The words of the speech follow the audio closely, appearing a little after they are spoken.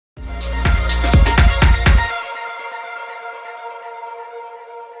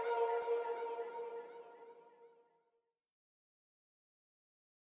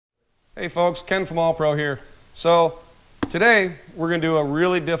Hey folks, Ken from Offroad here. So today we're going to do a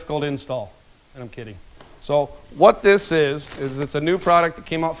really difficult install, and I'm kidding. So what this is it's a new product that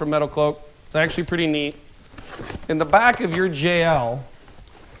came out from Metalcloak. It's actually pretty neat. In the back of your JL,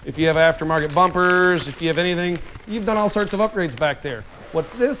 if you have aftermarket bumpers, if you have anything, you've done all sorts of upgrades back there. What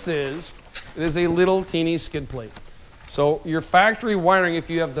this is, it is a little teeny skid plate. So your factory wiring, if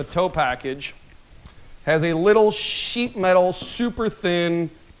you have the tow package, has a little sheet metal, super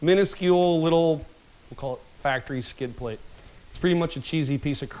thin, minuscule little, we'll call it factory skid plate. It's pretty much a cheesy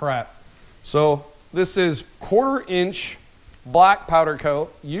piece of crap. So this is 1/4 inch black powder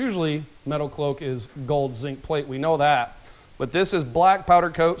coat. Usually Metalcloak is gold zinc plate, we know that. But this is black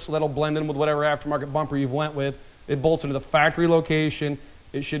powder coat, so that'll blend in with whatever aftermarket bumper you've went with. It bolts into the factory location.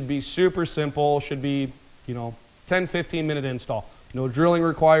 It should be super simple, should be, 10-15 minute install. No drilling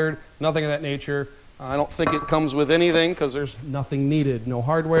required, nothing of that nature. I don't think it comes with anything because there's nothing needed. No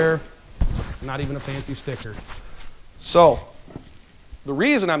hardware, not even a fancy sticker. So the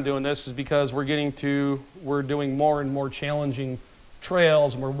reason I'm doing this is because we're doing more and more challenging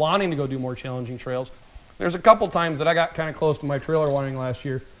trails, and we're wanting to go do more challenging trails. There's a couple times that I got kind of close to my trailer wiring last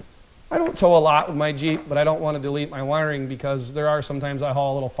year. I don't tow a lot with my Jeep, but I don't want to delete my wiring because there are sometimes I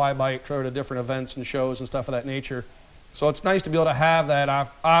haul a little 5x8 trailer to different events and shows and stuff of that nature. So it's nice to be able to have that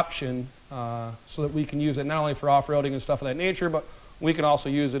option so that we can use it not only for off-roading and stuff of that nature, but we can also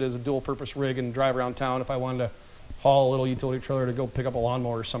use it as a dual-purpose rig and drive around town. If I wanted to haul a little utility trailer to go pick up a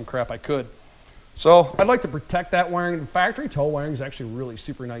lawnmower or some crap, I could. So I'd like to protect that wiring. The factory tow wiring is actually really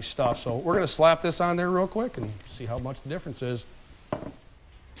super nice stuff. So we're going to slap this on there real quick and see how much the difference is.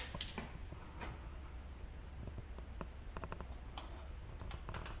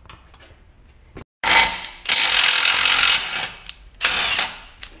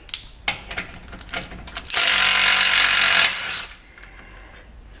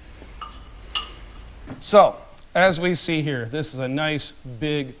 So, as we see here, this is a nice,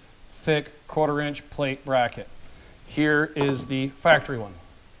 big, thick 1/4 inch plate bracket. Here is the factory one.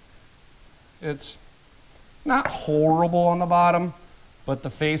 It's not horrible on the bottom, but the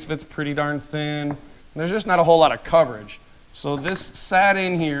face of it's pretty darn thin. And there's just not a whole lot of coverage. So this sat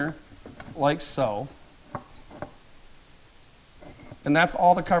in here like so. And that's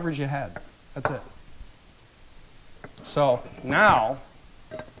all the coverage you had. That's it. So now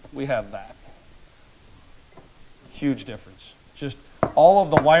we have that. Huge difference. Just all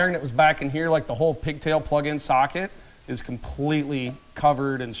of the wiring that was back in here, like the whole pigtail plug-in socket, is completely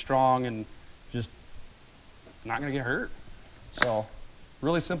covered and strong and just not going to get hurt. So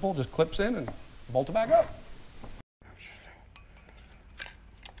really simple, just clips in and bolt it back up.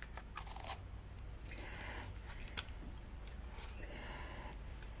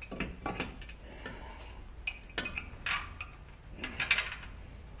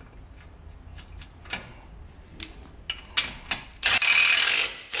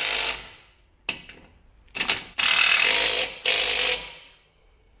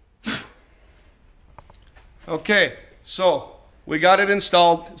 Okay, so we got it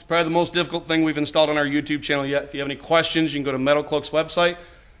installed. It's probably the most difficult thing we've installed on our YouTube channel yet. If you have any questions, you can go to Metalcloak's website.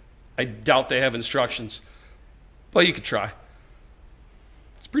 I doubt they have instructions, but you could try.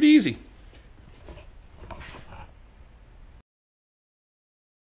 It's pretty easy.